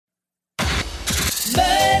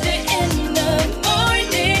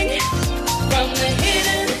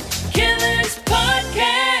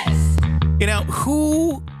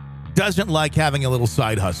doesn't like having a little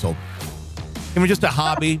side hustle? Even just a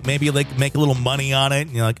hobby, maybe like make a little money on it.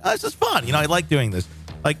 And you're like, oh, this is fun. You know, I like doing this.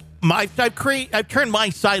 Like I've turned my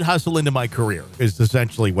side hustle into my career is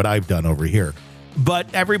essentially what I've done over here.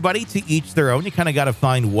 But everybody to each their own. You kind of got to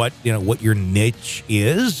find what your niche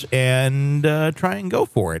is and try and go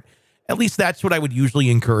for it. At least that's what I would usually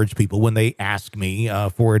encourage people when they ask me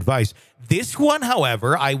for advice. This one,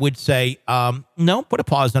 however, I would say, no, put a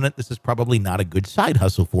pause on it. This is probably not a good side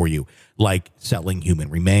hustle for you, like selling human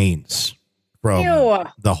remains from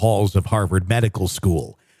the halls of Harvard Medical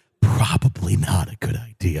School. Probably not a good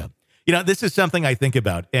idea. You know, this is something I think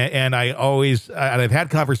about, and I've had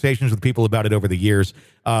conversations with people about it over the years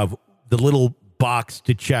of the little box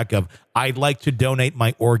to check of, I'd like to donate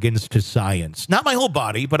my organs to science. Not my whole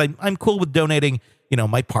body, but I'm cool with donating,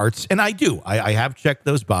 my parts. And I do. I have checked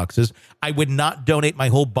those boxes. I would not donate my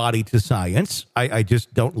whole body to science. I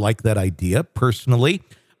just don't like that idea. Personally,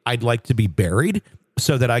 I'd like to be buried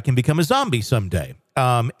so that I can become a zombie someday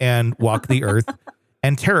and walk the earth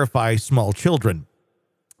and terrify small children.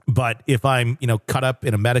 But if I'm, cut up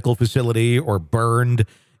in a medical facility or burned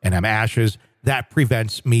and I'm ashes, that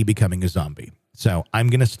prevents me becoming a zombie. So I'm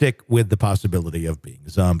going to stick with the possibility of being a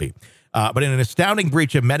zombie. But in an astounding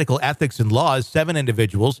breach of medical ethics and laws, 7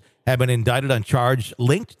 individuals have been indicted on charge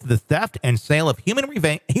linked to the theft and sale of human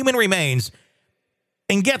remains.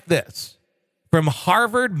 And get this, from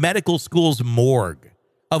Harvard Medical School's morgue.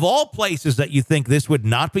 Of all places that you think this would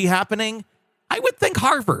not be happening, I would think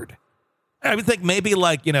Harvard. I would think maybe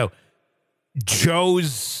like,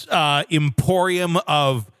 Joe's Emporium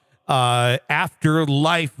of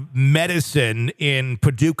afterlife medicine in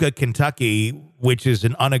Paducah, Kentucky, which is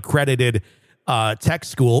an unaccredited tech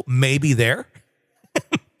school, maybe there.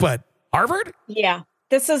 But Harvard? Yeah.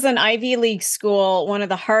 This is an Ivy League school, one of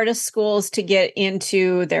the hardest schools to get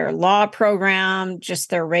into their law program, just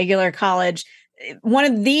their regular college. One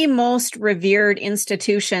of the most revered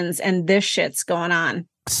institutions, and this shit's going on.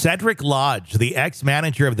 Cedric Lodge, the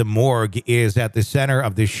ex-manager of the morgue, is at the center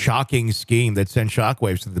of this shocking scheme that sent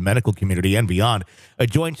shockwaves to the medical community and beyond. A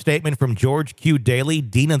joint statement from George Q. Daly,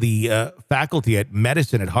 dean of the faculty at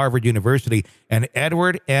medicine at Harvard University, and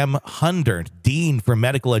Edward M. Hundert, dean for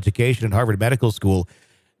medical education at Harvard Medical School,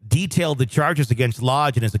 detailed the charges against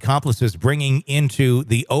Lodge and his accomplices, bringing into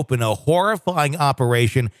the open a horrifying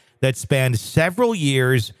operation that spanned several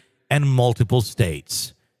years and multiple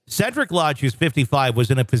states. Cedric Lodge, who's 55,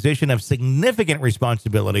 was in a position of significant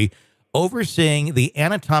responsibility overseeing the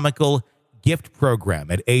anatomical gift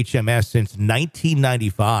program at HMS since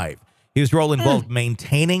 1995. His role involved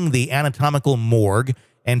maintaining the anatomical morgue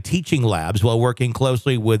and teaching labs while working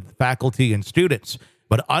closely with faculty and students.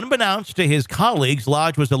 But unbeknownst to his colleagues,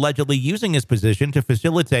 Lodge was allegedly using his position to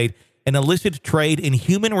facilitate an illicit trade in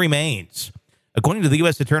human remains. According to the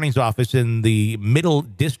U.S. Attorney's Office in the Middle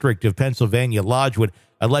District of Pennsylvania, Lodge would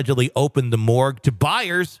allegedly open the morgue to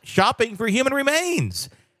buyers shopping for human remains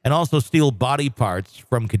and also steal body parts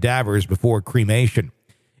from cadavers before cremation.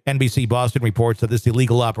 NBC Boston reports that this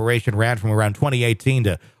illegal operation ran from around 2018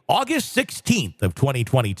 to August 16th of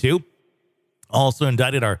 2022. Also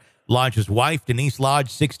indicted are Lodge's wife, Denise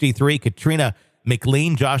Lodge, 63, Katrina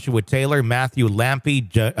McLean, Joshua Taylor, Matthew Lampy,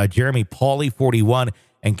 Jeremy Pauley, 41,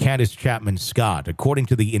 and Candace Chapman Scott. According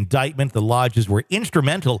to the indictment, the Lodges were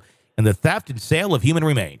instrumental in the theft and sale of human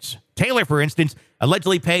remains. Taylor, for instance,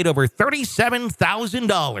 allegedly paid over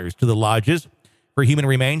 $37,000 to the Lodges for human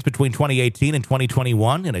remains between 2018 and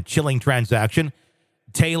 2021 in a chilling transaction.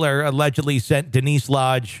 Taylor allegedly sent Denise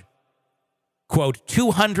Lodge, quote,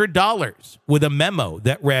 $200 with a memo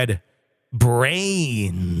that read,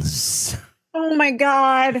 brains. Oh, my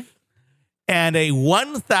God. And a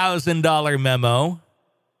 $1,000 memo,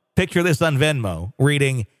 picture this on Venmo,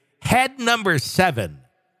 reading, head number 7.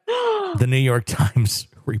 The New York Times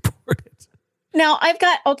reported. Now,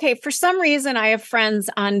 for some reason, I have friends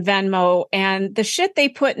on Venmo, and the shit they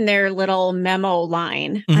put in their little memo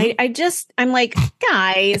line, I'm like,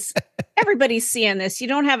 guys, everybody's seeing this. You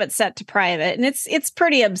don't have it set to private, and it's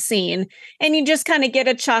pretty obscene. And you just kind of get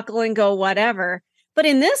a chuckle and go, whatever. But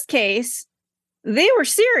in this case, they were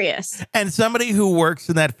serious. And somebody who works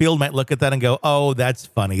in that field might look at that and go, oh, that's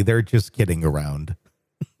funny. They're just kidding around.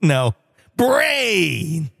 No.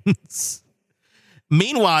 Brains.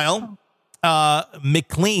 Meanwhile,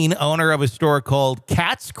 McLean, owner of a store called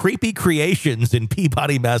Cat's Creepy Creations in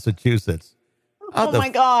Peabody, Massachusetts. Oh, my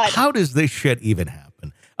God. How does this shit even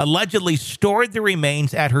happen? Allegedly stored the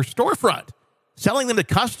remains at her storefront, selling them to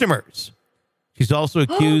customers. She's also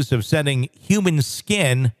accused of sending human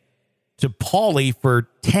skin to Pauley for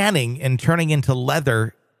tanning and turning into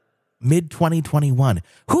leather mid-2021.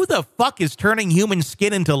 Who the fuck is turning human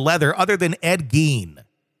skin into leather other than Ed Gein?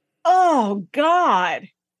 Oh, God.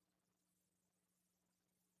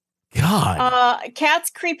 Cat's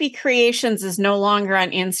Creepy Creations is no longer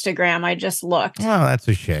on Instagram. I just looked. Oh, that's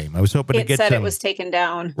a shame. I was hoping to get it said it was taken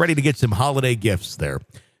down. Ready to get some holiday gifts there.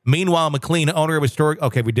 Meanwhile, McLean, owner of a store.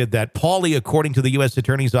 Okay, we did that. Pauly, according to the U.S.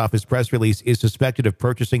 Attorney's Office press release, is suspected of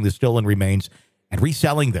purchasing the stolen remains and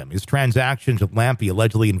reselling them. His transactions with Lampy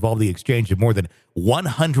allegedly involved the exchange of more than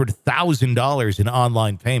 $100,000 in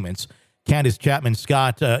online payments. Candace Chapman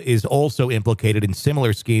Scott is also implicated in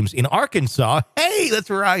similar schemes in Arkansas. Hey,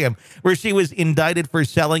 that's where I am, where she was indicted for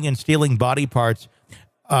selling and stealing body parts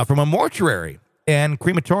from a mortuary and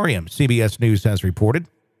crematorium, CBS News has reported.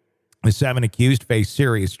 The 7 accused face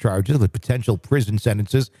serious charges with potential prison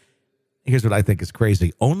sentences. Here's what I think is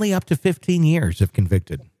crazy. Only up to 15 years if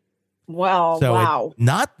convicted. Well, so wow.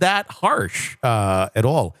 Not that harsh at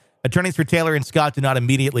all. Attorneys for Taylor and Scott did not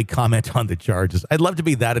immediately comment on the charges. I'd love to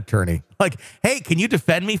be that attorney. Like, hey, can you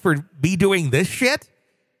defend me for me doing this shit?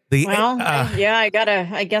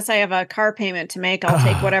 I guess I have a car payment to make. I'll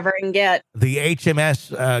take whatever I can get. The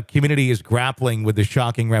HMS community is grappling with the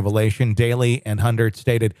shocking revelation. Daly and Hundert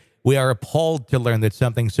stated, "We are appalled to learn that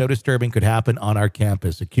something so disturbing could happen on our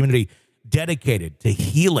campus. A community dedicated to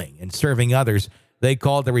healing and serving others. They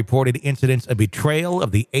called the reported incidents a betrayal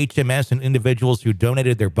of the HMS and individuals who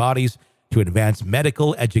donated their bodies to advance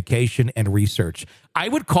medical education and research." I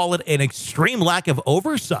would call it an extreme lack of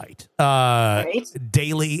oversight, right?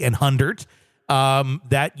 Daly and Hundert,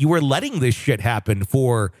 that you were letting this shit happen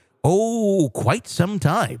for, quite some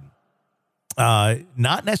time.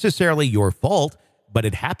 Not necessarily your fault, but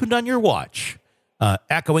it happened on your watch.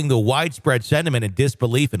 Echoing the widespread sentiment and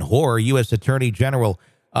disbelief and horror, U.S. Attorney General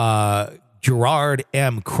Gerard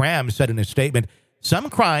M. Cram said in a statement, "Some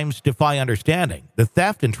crimes defy understanding. The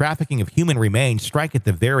theft and trafficking of human remains strike at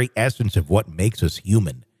the very essence of what makes us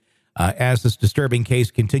human." As this disturbing case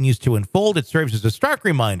continues to unfold, it serves as a stark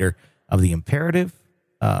reminder of the imperative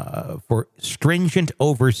for stringent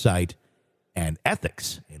oversight and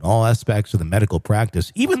ethics in all aspects of the medical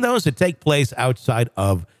practice, even those that take place outside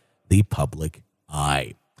of the public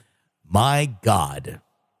eye. My God.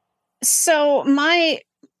 So my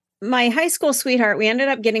high school sweetheart, we ended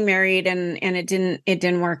up getting married and it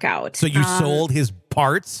didn't work out. So you sold his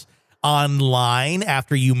parts online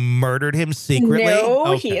after you murdered him secretly? No,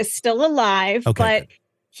 okay. He is still alive, but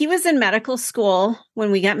he was in medical school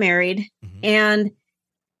when we got married. Mm-hmm. And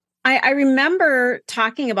I remember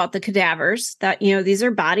talking about the cadavers that, these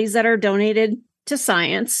are bodies that are donated to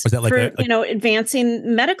science was that like for,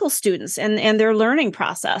 advancing medical students and their learning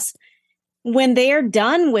process. When they are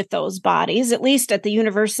done with those bodies, at least at the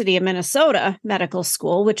University of Minnesota Medical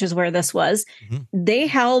School, which is where this was, they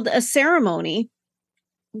held a ceremony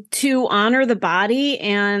to honor the body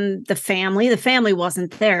and the family. The family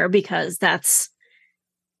wasn't there because that's,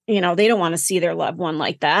 they don't want to see their loved one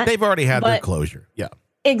like that. They've already had their closure. Yeah,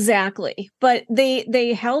 exactly. But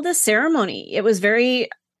they held a ceremony. It was very,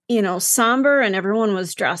 somber, and everyone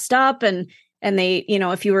was dressed up and they,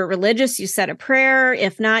 if you were religious, you said a prayer.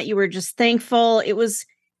 If not, you were just thankful. It was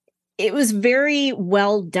very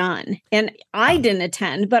well done. And I didn't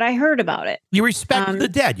attend, but I heard about it. You respect the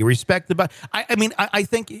dead. You respect the body. I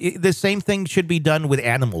think the same thing should be done with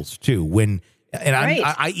animals too.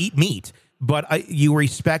 I eat meat, but you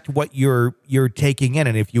respect what you're taking in.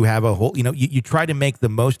 And if you have a whole, you try to make the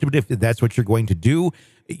most of it. If that's what you're going to do,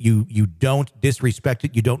 you don't disrespect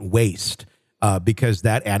it. You don't waste. Because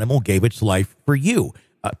that animal gave its life for you.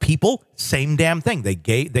 People, same damn thing. They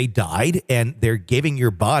died, and they're giving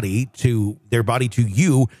their body to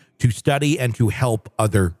you to study and to help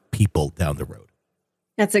other people down the road.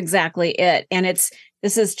 That's exactly it. And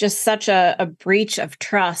this is just such a breach of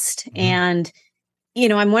trust. Mm-hmm. And,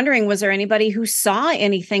 I'm wondering, was there anybody who saw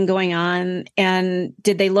anything going on, and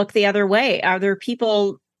did they look the other way? Are there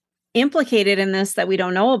people implicated in this that we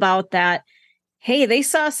don't know about that? Hey, they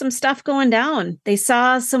saw some stuff going down. They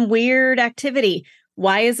saw some weird activity.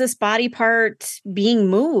 Why is this body part being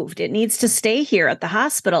moved? It needs to stay here at the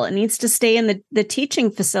hospital. It needs to stay in the teaching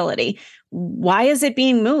facility. Why is it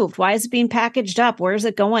being moved? Why is it being packaged up? Where is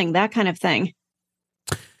it going? That kind of thing.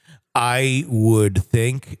 I would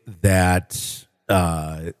think that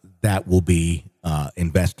that will be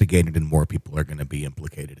investigated, and more people are going to be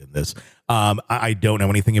implicated in this. I don't know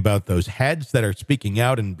anything about those heads that are speaking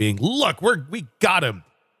out and being, look, we got him.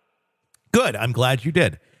 Good. I'm glad you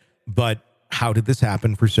did. But how did this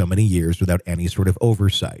happen for so many years without any sort of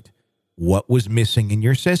oversight? What was missing in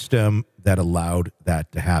your system that allowed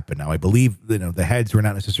that to happen? Now, I believe, the heads were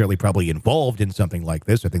not necessarily probably involved in something like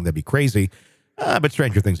this. I think that'd be crazy. But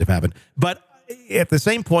stranger things have happened. But at the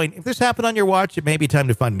same point, if this happened on your watch, it may be time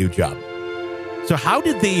to find a new job. So how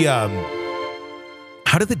did the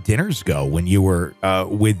dinners go when you were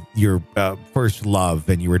with your first love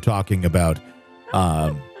and you were talking about,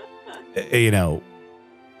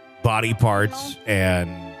 body parts and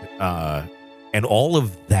all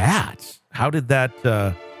of that? How did that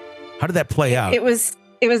play out? It was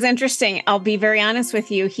interesting. I'll be very honest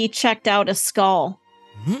with you. He checked out a skull,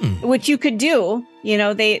 which you could do.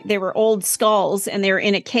 They were old skulls and they were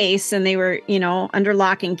in a case and they were, under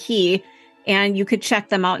lock and key, and you could check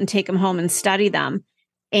them out and take them home and study them.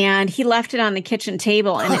 And he left it on the kitchen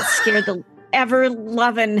table and it scared the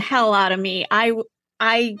ever-loving hell out of me.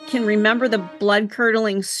 I can remember the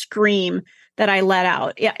blood-curdling scream that I let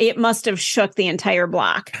out. It must have shook the entire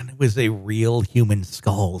block. And it was a real human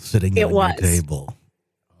skull sitting on your table.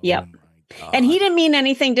 Yep. And he didn't mean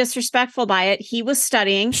anything disrespectful by it. He was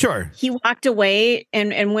studying. Sure. He walked away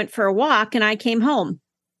and went for a walk, and I came home.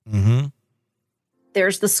 Mm-hmm.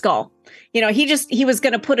 There's the skull. He was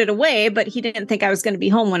going to put it away, but he didn't think I was going to be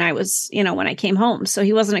home when I came home. So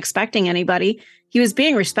he wasn't expecting anybody. He was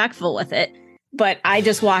being respectful with it. But I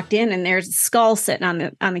just walked in and there's a skull sitting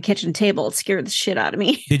on the kitchen table. It scared the shit out of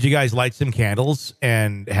me. Did you guys light some candles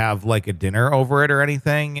and have like a dinner over it or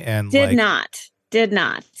anything? And Did not.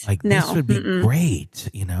 Like, no. This would be great.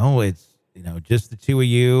 It's, just the two of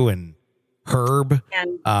you and Herb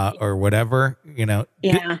or whatever,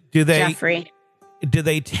 Yeah. Do they, Jeffrey. Do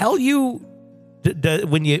they tell you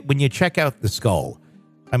when you check out the skull?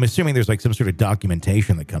 I'm assuming there's like some sort of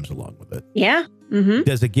documentation that comes along with it. Yeah. Mm-hmm.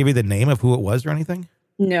 Does it give you the name of who it was or anything?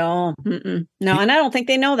 No. No, and I don't think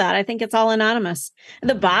they know that. I think it's all anonymous.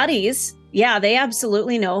 The bodies, yeah, they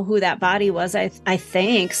absolutely know who that body was. I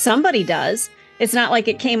think somebody does. It's not like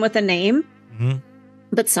it came with a name,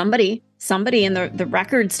 but somebody in the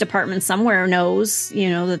records department somewhere knows,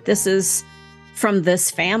 that this is from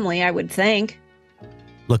this family, I would think.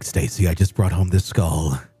 Look, Stacy, I just brought home this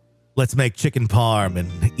skull. Let's make chicken parm and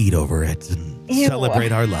eat over it and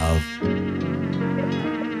celebrate our love.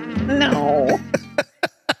 No.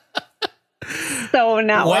 So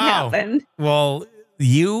now what happened? Well,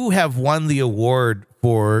 you have won the award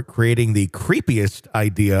for creating the creepiest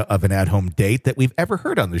idea of an at-home date that we've ever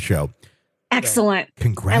heard on the show. Excellent.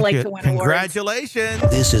 I like to win Congratulations.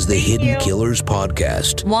 awards. This is the Hidden Killers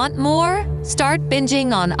Podcast. Want more? Start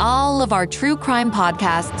binging on all of our true crime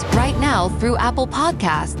podcasts right now through Apple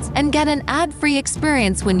Podcasts and get an ad-free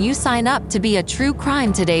experience when you sign up to be a True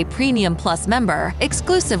Crime Today Premium Plus member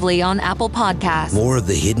exclusively on Apple Podcasts. More of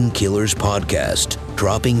the Hidden Killers Podcast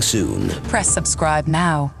dropping soon. Press subscribe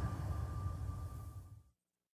now.